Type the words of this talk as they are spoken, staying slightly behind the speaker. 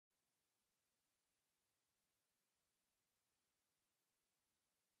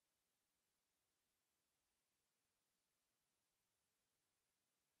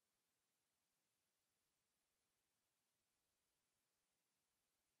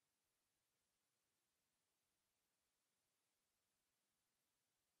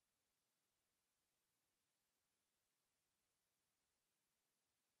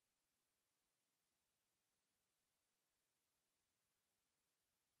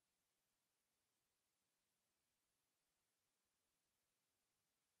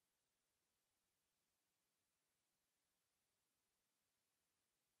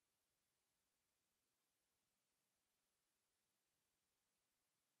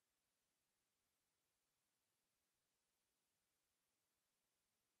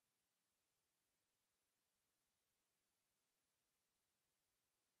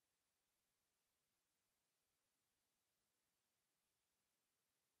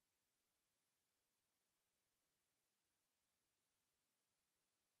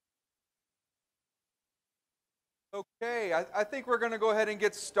Okay, I think we're going to go ahead and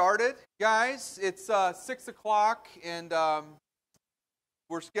get started, guys. It's 6 o'clock, and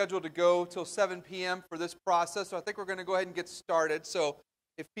we're scheduled to go till 7 p.m. for this process, so I think we're going to go ahead and get started. So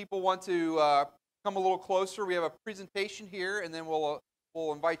if people want to come a little closer, we have a presentation here, and then we'll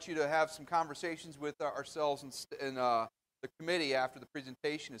invite you to have some conversations with ourselves and the committee after the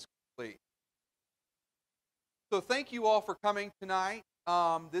presentation is complete. So thank you all for coming tonight.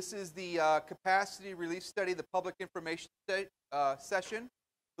 This is the capacity relief study, the public information session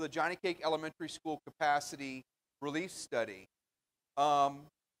for the Johnnycake Elementary School capacity relief study. I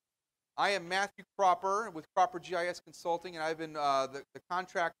am Matthew Cropper with Cropper GIS Consulting, and I've been the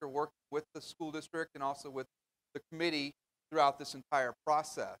contractor working with the school district and also with the committee throughout this entire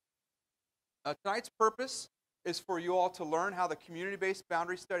process. Tonight's purpose is for you all to learn how the community-based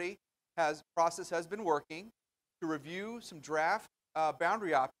boundary study process has been working, to review some draft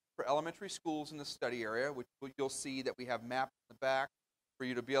boundary options for elementary schools in the study area, which you'll see that we have maps in the back for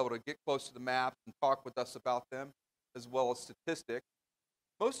you to be able to get close to the maps and talk with us about them, as well as statistics.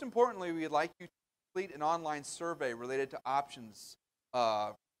 Most importantly, we'd like you to complete an online survey related to options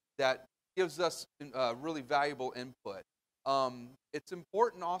that gives us really valuable input. It's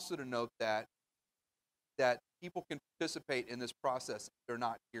important also to note that people can participate in this process if they're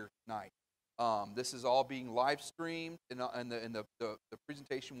not here tonight. This is all being live streamed, and the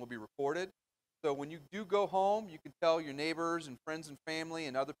presentation will be recorded. So when you do go home, you can tell your neighbors and friends and family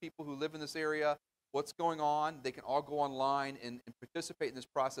and other people who live in this area what's going on. They can all go online and participate in this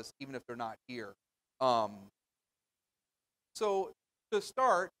process, even if they're not here. So to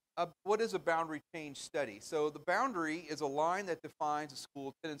start, what is a boundary change study? So the boundary is a line that defines a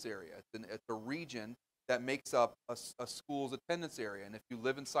school attendance area. It's a region that makes up a school's attendance area, and if you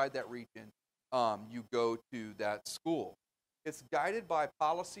live inside that region, you go to that school. It's guided by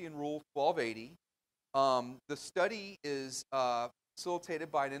policy and rule 1280. The study is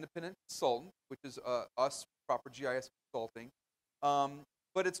facilitated by an independent consultant, which is us, Proper GIS Consulting.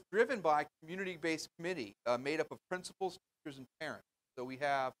 But it's driven by a community-based committee made up of principals, teachers, and parents. So we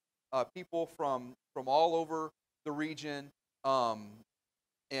have people from all over the region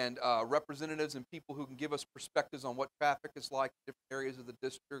and representatives and people who can give us perspectives on what traffic is like in different areas of the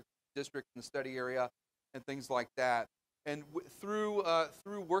district and the study area and things like that. And through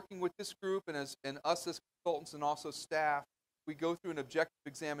working with this group and us as consultants and also staff, we go through an objective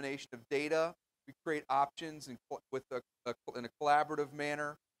examination of data. We create options in a collaborative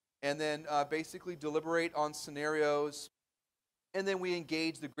manner, and then basically deliberate on scenarios. And then we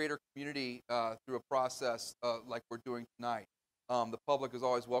engage the greater community through a process like we're doing tonight. The public is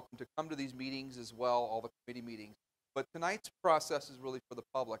always welcome to come to these meetings as well, all the committee meetings. But tonight's process is really for the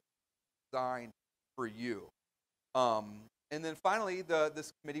public, designed for you. And then finally,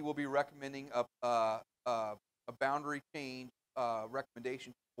 this committee will be recommending a boundary change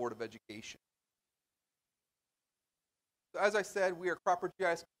recommendation to the Board of Education. So as I said, we are Cropper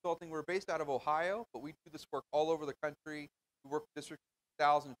GIS Consulting. We're based out of Ohio, but we do this work all over the country. We work with districts of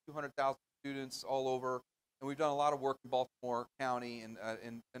 1,000 to 200,000 students all over. And we've done a lot of work in Baltimore County, and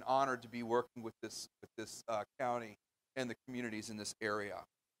honored to be working with this county and the communities in this area.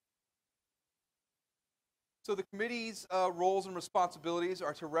 So the committee's roles and responsibilities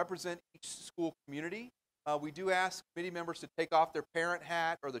are to represent each school community. We do ask committee members to take off their parent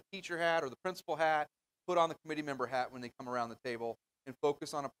hat or the teacher hat or the principal hat, put on the committee member hat when they come around the table, and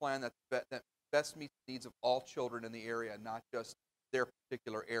focus on a plan that best meets the needs of all children in the area, not just their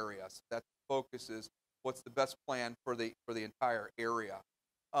particular area. So that focus is what's the best plan for the entire area.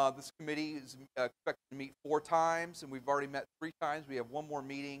 This committee is expected to meet 4 times, and we've already met 3 times. We have one more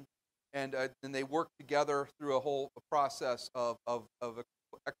meeting, and they work together through a process of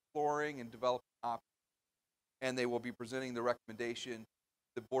exploring and developing options. And they will be presenting the recommendation to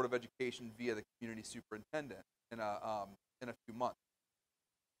the Board of Education via the community superintendent in a few months.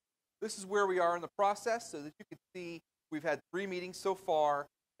 This is where we are in the process, so that you can see we've had 3 meetings so far.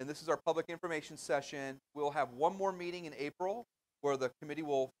 And this is our public information session. We'll have one more meeting in April where the committee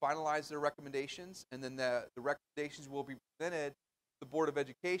will finalize their recommendations, and then the recommendations will be presented to the Board of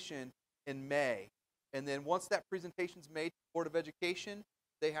Education in May. And then once that presentation is made to the Board of Education,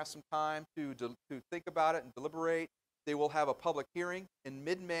 they have some time to think about it and deliberate. They will have a public hearing in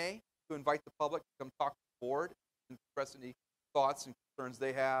mid-May to invite the public to come talk to the board and express any thoughts and concerns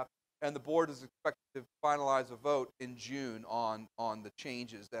they have. And the board is expected to finalize a vote in June on the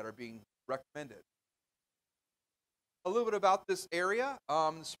changes that are being recommended. A little bit about this area.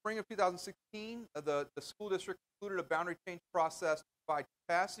 In the spring of 2016, the school district concluded a boundary change process to provide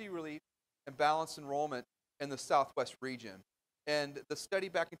capacity relief and balanced enrollment in the Southwest region. And the study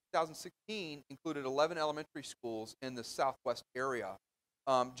back in 2016 included 11 elementary schools in the southwest area.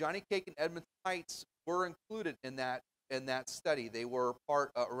 Johnnycake and Edmonton Heights were included in that study. They were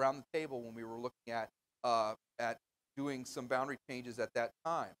part around the table when we were looking at doing some boundary changes at that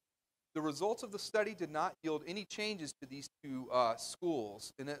time. The results of the study did not yield any changes to these two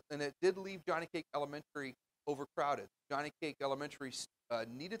schools, and it did leave Johnnycake Elementary overcrowded. Johnnycake Elementary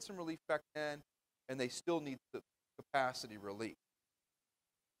needed some relief back then, and they still need the capacity relief.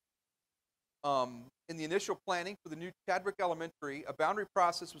 In the initial planning for the new Chadwick Elementary, a boundary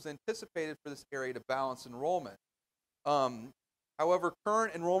process was anticipated for this area to balance enrollment. However,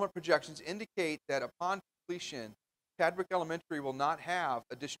 current enrollment projections indicate that upon completion, Chadwick Elementary will not have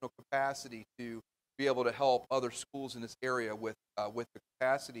additional capacity to be able to help other schools in this area with the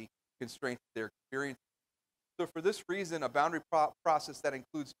capacity constraints they're experiencing. So for this reason, a boundary process that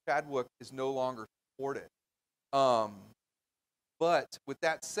includes Chadwick is no longer supported. But with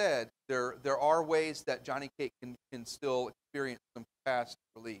that said, there are ways that Johnnycake can still experience some capacity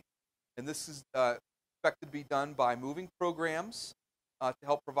relief. And this is expected to be done by moving programs to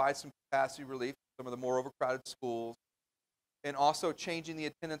help provide some capacity relief to some of the more overcrowded schools, and also changing the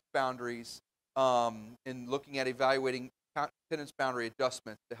attendance boundaries and looking at evaluating attendance boundary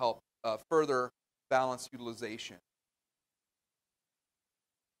adjustments to help further balance utilization.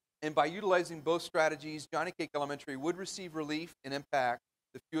 And by utilizing both strategies, Johnnycake Elementary would receive relief and impact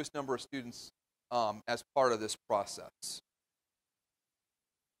the fewest number of students as part of this process.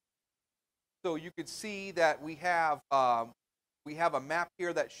 So you could see that we have a map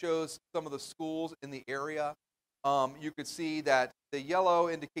here that shows some of the schools in the area. You could see that the yellow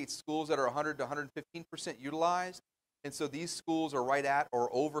indicates schools that are 100 to 115% utilized, and so these schools are right at or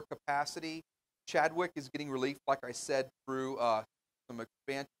over capacity. Chadwick is getting relief, like I said, through some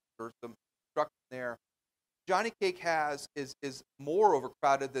expansion or some construction there. Johnnycake is more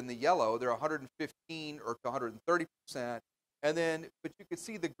overcrowded than the yellow. They're 115 or to 130%. And then, but you can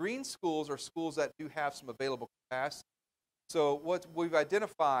see the green schools are schools that do have some available capacity. So what we've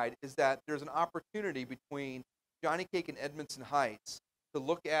identified is that there's an opportunity between Johnnycake and Edmonton Heights to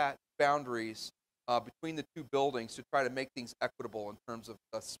look at boundaries between the two buildings to try to make things equitable in terms of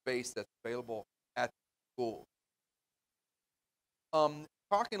space that's available at the school.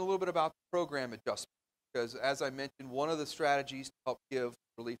 Talking a little bit about the program adjustment, because as I mentioned, one of the strategies to help give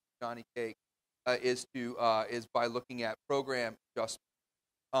relief to Johnnycake is by looking at program adjustment.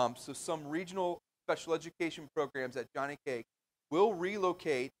 So some regional special education programs at Johnnycake will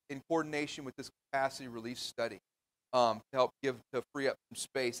relocate in coordination with this capacity relief study to help free up some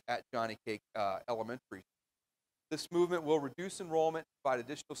space at Johnnycake Elementary. This movement will reduce enrollment, provide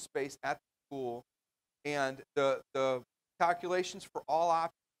additional space at the school, and the calculations for all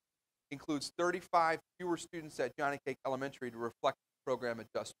options includes 35 fewer students at Johnnycake Elementary to reflect the program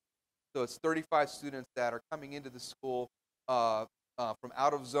adjustment. So it's 35 students that are coming into the school from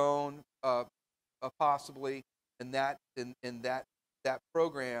out of zone, possibly, and that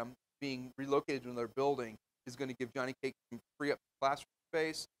program being relocated to another building is going to give Johnnycake some free up classroom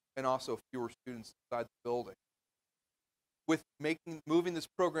space and also fewer students inside the building. With moving this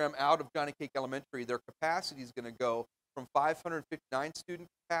program out of Johnnycake Elementary, their capacity is going to go from 559 student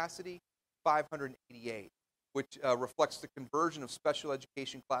capacity to 588, which reflects the conversion of special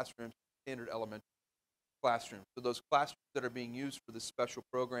education classrooms to standard elementary classrooms. So those classrooms that are being used for the special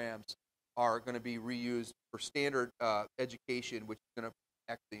programs are going to be reused for standard education, which is going to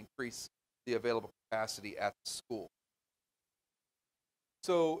actually increase the available capacity at the school.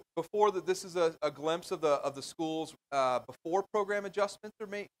 So this is a glimpse of the schools before program adjustments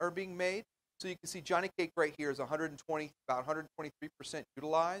are being made. So you can see Johnnycake right here is about 123%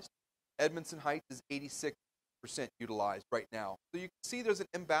 utilized. Edmonton Heights is 86% utilized right now. So you can see there's an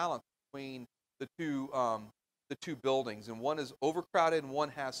imbalance between the two buildings, and one is overcrowded and one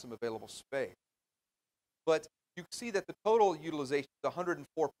has some available space. But you can see that the total utilization is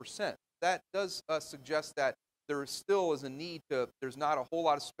 104%. That does suggest that there still is a need there's not a whole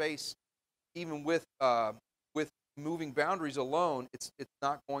lot of space, even with moving boundaries alone. It's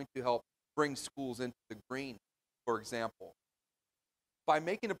not going to help bring schools into the green, for example. By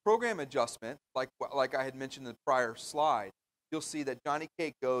making a program adjustment, like I had mentioned in the prior slide, you'll see that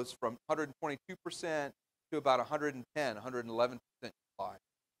Johnnycake goes from 122% to about 110, 111% supply.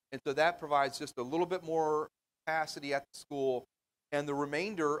 And so that provides just a little bit more capacity at the school, and the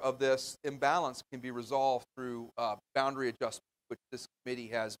remainder of this imbalance can be resolved through boundary adjustments, which this committee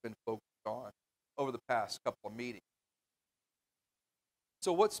has been focused on over the past couple of meetings.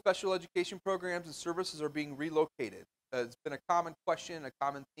 So what special education programs and services are being relocated? It's been a common question, a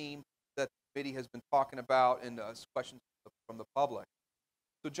common theme that the committee has been talking about, and questions from the public.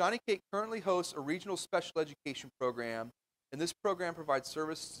 So Johnnycake currently hosts a regional special education program, and this program provides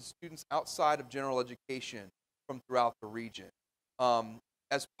services to students outside of general education from throughout the region.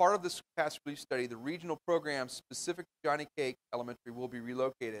 As part of this capacity relief study, the regional program specific to Johnnycake Elementary will be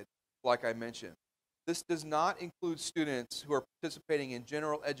relocated, like I mentioned. This does not include students who are participating in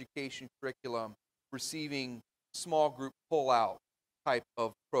general education curriculum receiving small group pull-out type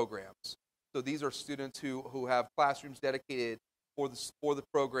of programs. So these are students who have classrooms dedicated for the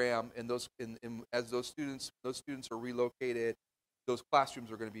program, and as those students are relocated, those classrooms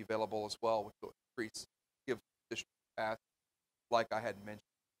are going to be available as well, which will give additional capacity, like I had mentioned.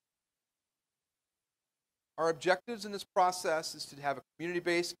 Our objectives in this process is to have a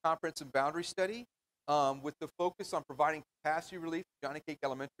community-based comprehensive boundary study with the focus on providing capacity relief to Johnnycake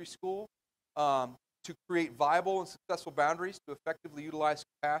Elementary School, to create viable and successful boundaries to effectively utilize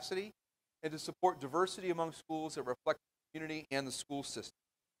capacity, and to support diversity among schools that reflect the community and the school system.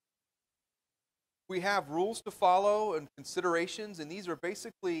 We have rules to follow and considerations, and these are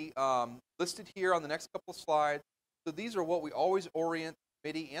basically listed here on the next couple of slides. So these are what we always orient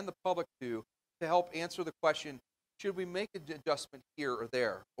the committee and the public to help answer the question, should we make an adjustment here or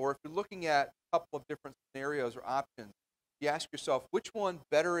there? Or if you're looking at a couple of different scenarios or options, you ask yourself, which one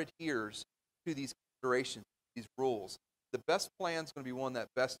better adheres to these considerations, these rules? The best plan is going to be one that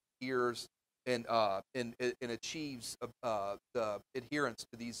best adheres and achieves the adherence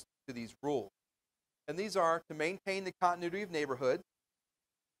to these rules. And these are to maintain the continuity of neighborhood,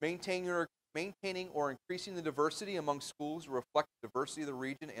 maintaining or increasing the diversity among schools to reflect the diversity of the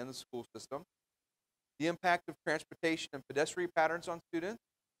region and the school system, the impact of transportation and pedestrian patterns on students,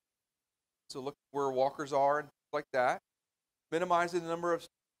 so look where walkers are and things like that, minimizing the number of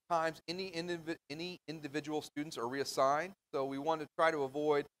times any individual students are reassigned. So we want to try to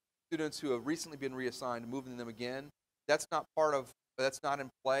avoid students who have recently been reassigned, moving them again. That's not in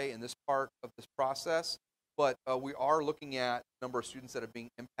play in this part of this process, but we are looking at the number of students that are being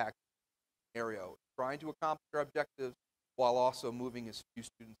impacted in the scenario, trying to accomplish our objectives while also moving as few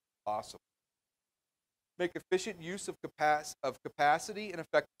students as possible. Make efficient use of capacity in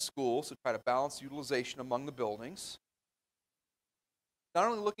effective schools, so try to balance utilization among the buildings. Not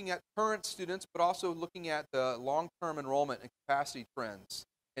only looking at current students, but also looking at the long-term enrollment and capacity trends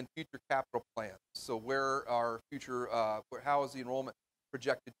and future capital plans. So where our future, how is the enrollment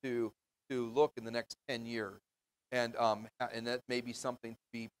projected to look in the next 10 years? And that may be something to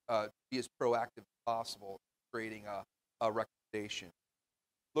be as proactive as possible, creating a recommendation.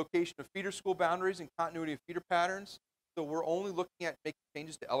 Location of feeder school boundaries and continuity of feeder patterns. So we're only looking at making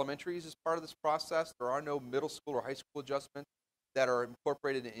changes to elementaries as part of this process. There are no middle school or high school adjustments that are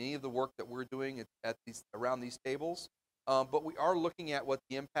incorporated in any of the work that we're doing around these tables. But we are looking at what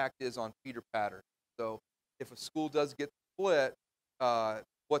the impact is on feeder patterns. So if a school does get split,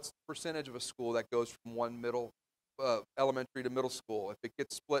 what's the percentage of a school that goes from one elementary to middle school? If it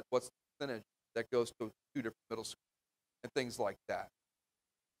gets split, what's the percentage that goes to two different middle schools? And things like that.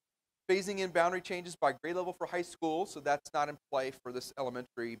 Phasing in boundary changes by grade level for high school, so that's not in play for this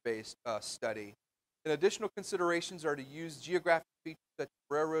elementary-based study. And additional considerations are to use geographic features such as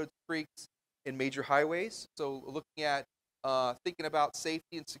railroads, creeks, and major highways. So looking at thinking about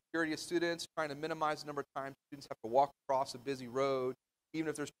safety and security of students, trying to minimize the number of times students have to walk across a busy road, even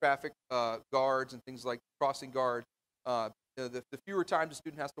if there's traffic guards and things like crossing guards. The fewer times a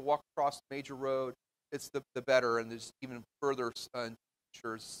student has to walk across a major road, it's the better, and there's even further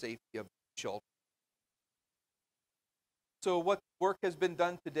ensures safety of children. So what work has been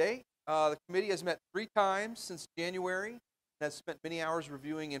done today? The committee has met 3 times since January and has spent many hours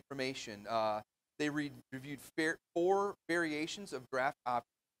reviewing information. They reviewed 4 variations of draft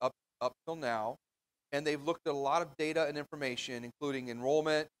options up till now, and they've looked at a lot of data and information, including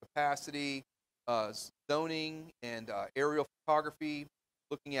enrollment, capacity, zoning, and aerial photography,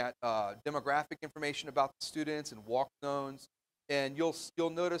 looking at demographic information about the students and walk zones. And you'll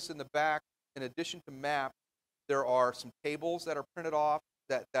notice in the back, in addition to map, there are some tables that are printed off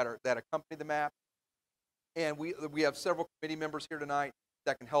that accompany the map. And we have several committee members here tonight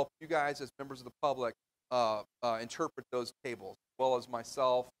that can help you guys as members of the public interpret those tables, as well as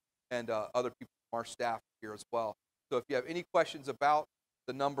myself and other people from our staff here as well. So if you have any questions about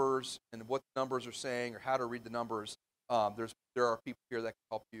the numbers and what the numbers are saying or how to read the numbers, there are people here that can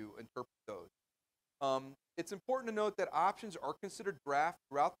help you interpret those. It's important to note that options are considered draft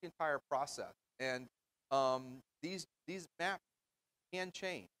throughout the entire process, and these maps can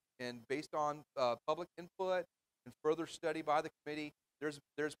change. And based on public input and further study by the committee, there's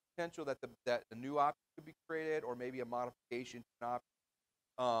potential that a new option could be created, or maybe a modification to an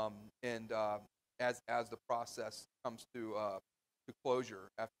option. as the process comes to closure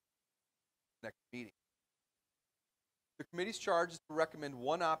after the next meeting. The committee's charge is to recommend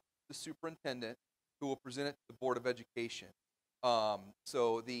one option to the superintendent, who will present it to the Board of Education.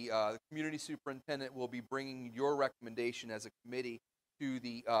 So the community superintendent will be bringing your recommendation as a committee to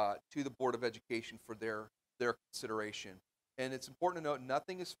the Board of Education for their consideration. And it's important to note,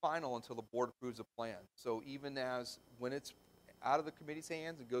 nothing is final until the board approves a plan. So even when it's out of the committee's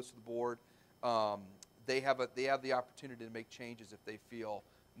hands and goes to the board, they have the opportunity to make changes if they feel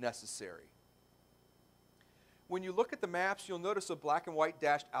necessary. When you look at the maps, you'll notice the black and white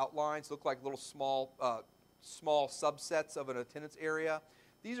dashed outlines look like little small subsets of an attendance area.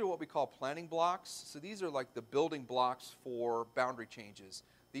 These are what we call planning blocks. So these are like the building blocks for boundary changes.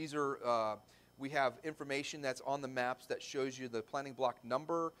 These are we have information that's on the maps that shows you the planning block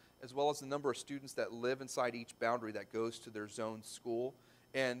number, as well as the number of students that live inside each boundary that goes to their zone school.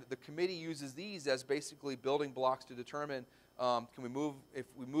 And the committee uses these as basically building blocks to determine, if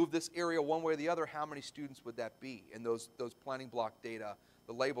we move this area one way or the other, how many students would that be? And those planning block data,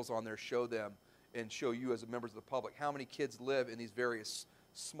 the labels on there show them and show you as members of the public how many kids live in these various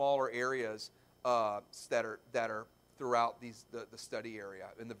smaller areas that are throughout the study area,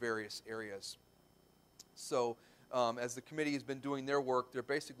 in the various areas. So as the committee has been doing their work, they're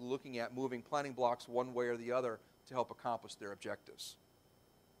basically looking at moving planning blocks one way or the other to help accomplish their objectives.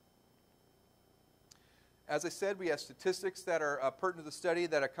 As I said, we have statistics that are pertinent to the study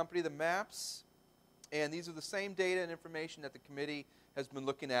that accompany the maps, and these are the same data and information that the committee has been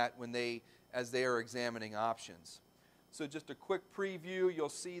looking at as they are examining options. So just a quick preview, you'll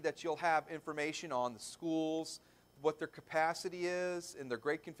see that you'll have information on the schools, what their capacity is, and their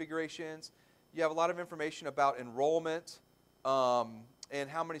grade configurations. You have a lot of information about enrollment, and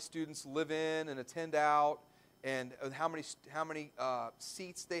how many students live in and attend out, and how many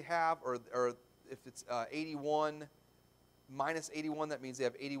seats they have, or if it's 81 minus 81, that means they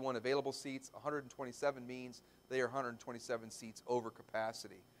have 81 available seats. 127 means they are 127 seats over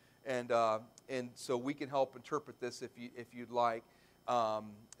capacity. And so we can help interpret this if you'd like,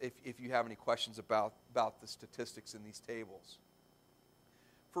 if you have any questions about the statistics in these tables.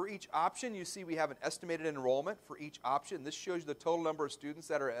 For each option, you see we have an estimated enrollment for each option. This shows you the total number of students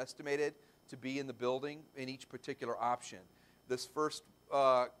that are estimated to be in the building in each particular option. This first,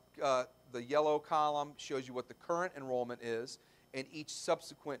 the yellow column shows you what the current enrollment is, and each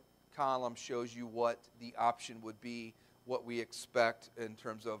subsequent column shows you what the option would be, what we expect in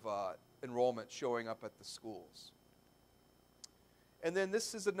terms of enrollment showing up at the schools. And then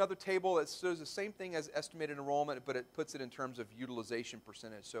this is another table that shows the same thing as estimated enrollment, but it puts it in terms of utilization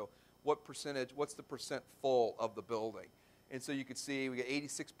percentage. So what's the percent full of the building? And so you can see we got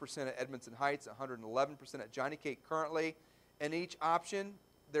 86% at Edmondson Heights, 111% at Johnnycake currently. And each option,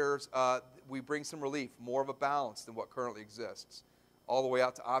 we bring some relief, more of a balance than what currently exists. All the way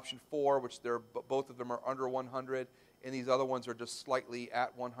out to option 4, which both of them are under 100, and these other ones are just slightly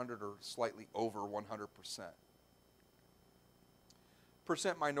at 100 or slightly over 100%.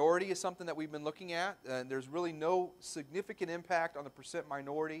 Percent minority is something that we've been looking at, and there's really no significant impact on the percent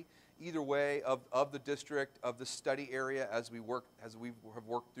minority either way of the district, of the study area as we have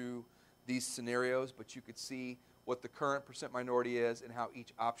worked through these scenarios, but you could see what the current percent minority is and how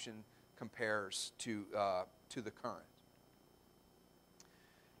each option compares to the current.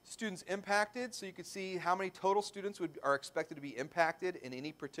 Students impacted, so you can see how many total students are expected to be impacted in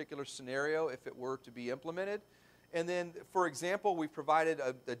any particular scenario if it were to be implemented. And then, for example, we've provided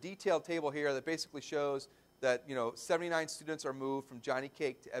a detailed table here that basically shows that 79 students are moved from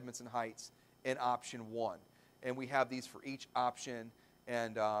Johnnycake to Edmondson Heights in option 1. And we have these for each option,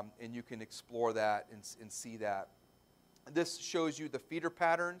 and you can explore that and see that. This shows you the feeder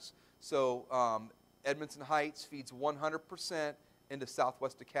patterns. So Edmondson Heights feeds 100% into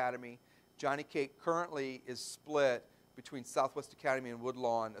Southwest Academy. Johnnycake currently is split between Southwest Academy and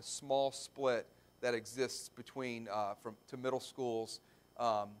Woodlawn, a small split that exists between to middle schools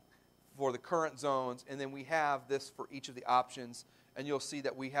for the current zones. And then we have this for each of the options. And you'll see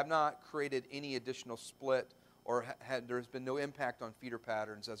that we have not created any additional split, or there's been no impact on feeder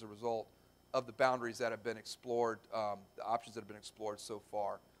patterns as a result of the boundaries that have been explored, the options that have been explored so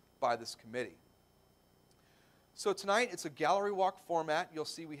far by this committee. So tonight, it's a gallery walk format. You'll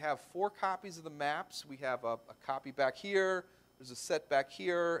see we have 4 copies of the maps. We have a copy back here, there's a set back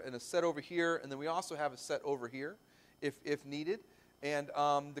here, and a set over here, and then we also have a set over here if needed. And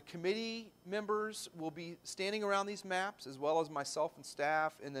the committee members will be standing around these maps, as well as myself and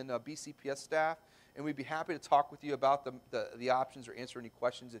staff, and then BCPS staff, and we'd be happy to talk with you about the options or answer any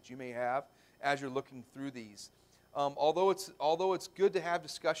questions that you may have as you're looking through these. Although it's good to have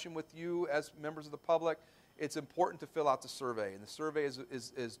discussion with you as members of the public, it's important to fill out the survey. And the survey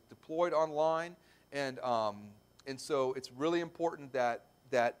is deployed online, and so it's really important that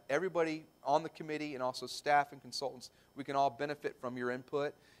everybody on the committee and also staff and consultants, we can all benefit from your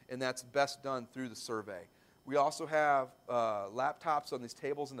input, and that's best done through the survey. We also have laptops on these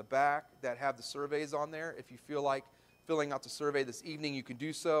tables in the back that have the surveys on there. If you feel like filling out the survey this evening, you can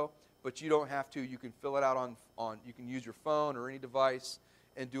do so, but you don't have to. You can fill it out you can use your phone or any device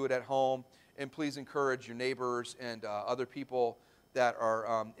and do it at home. And please encourage your neighbors and other people that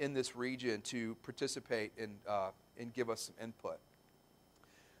are in this region to participate and give us some input.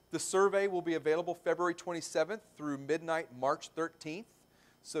 The survey will be available February 27th through midnight March 13th,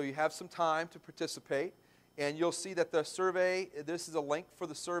 so you have some time to participate. And you'll see that the survey, this is a link for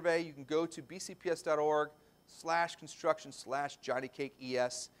the survey. You can go to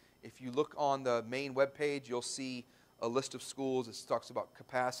bcps.org/construction/JohnnyCakeES. If you look on the main webpage, you'll see a list of schools. It talks about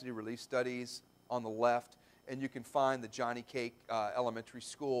capacity relief studies on the left, and you can find the Johnnycake Elementary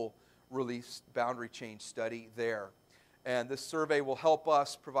School relief boundary change study there. And this survey will help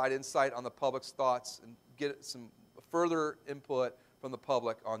us provide insight on the public's thoughts and get some further input from the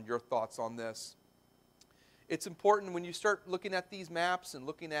public on your thoughts on this. It's important when you start looking at these maps and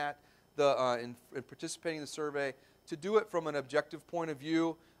looking at and participating in the survey to do it from an objective point of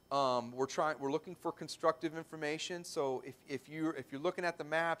view. We're looking for constructive information. So if you're looking at the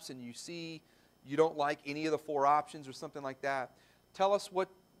maps and you see you don't like any of the 4 options or something like that, tell us what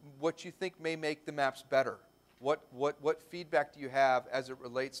you think may make the maps better. What feedback do you have as it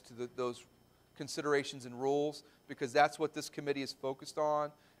relates to those considerations and rules? Because that's what this committee is focused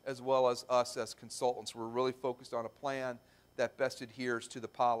on, as well as us as consultants. We're really focused on a plan that best adheres to the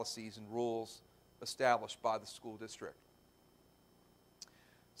policies and rules established by the school district.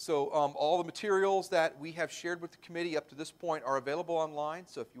 So all the materials that we have shared with the committee up to this point are available online.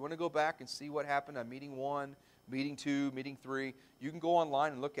 So if you want to go back and see what happened on meeting 1, meeting 2, meeting 3, you can go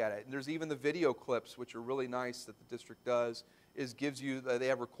online and look at it. And there's even the video clips, which are really nice that the district does, gives you, they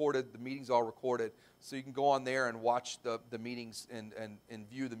have recorded, the meetings all recorded, so you can go on there and watch the meetings and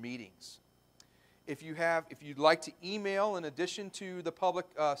view the meetings. If you'd like to email in addition to the public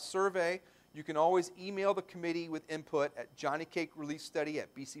survey, you can always email the committee with input at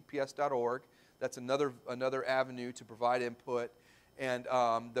johnnycakereliefstudy@bcps.org. That's another avenue to provide input. And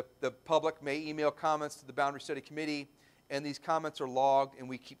the public may email comments to the Boundary Study Committee, and these comments are logged, and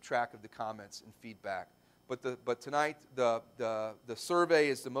we keep track of the comments and feedback. But tonight, the survey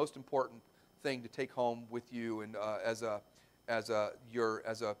is the most important thing to take home with you, and as a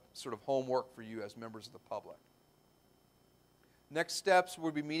sort of homework for you as members of the public. Next steps,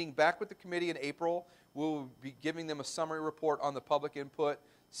 we'll be meeting back with the committee in April. We'll be giving them a summary report on the public input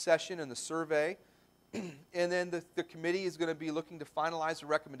session and the survey. And then the committee is going to be looking to finalize a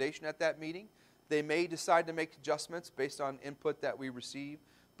recommendation at that meeting. They may decide to make adjustments based on input that we receive,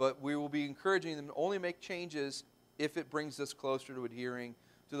 but we will be encouraging them to only make changes if it brings us closer to adhering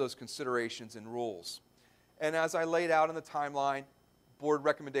to those considerations and rules. And as I laid out in the timeline, board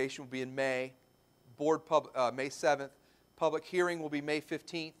recommendation will be in May, May 7th. Public hearing will be May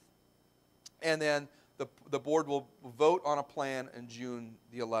 15th, and then the board will vote on a plan on June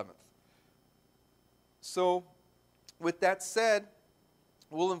the 11th. So with that said,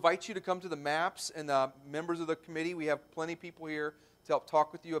 we'll invite you to come to the maps, and members of the committee, we have plenty of people here to help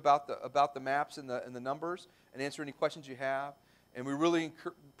talk with you about the maps and the numbers and answer any questions you have. And we really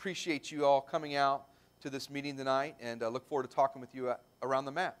appreciate you all coming out to this meeting tonight, and look forward to talking with you around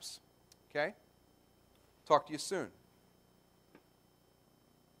the maps. Okay? Talk to you soon.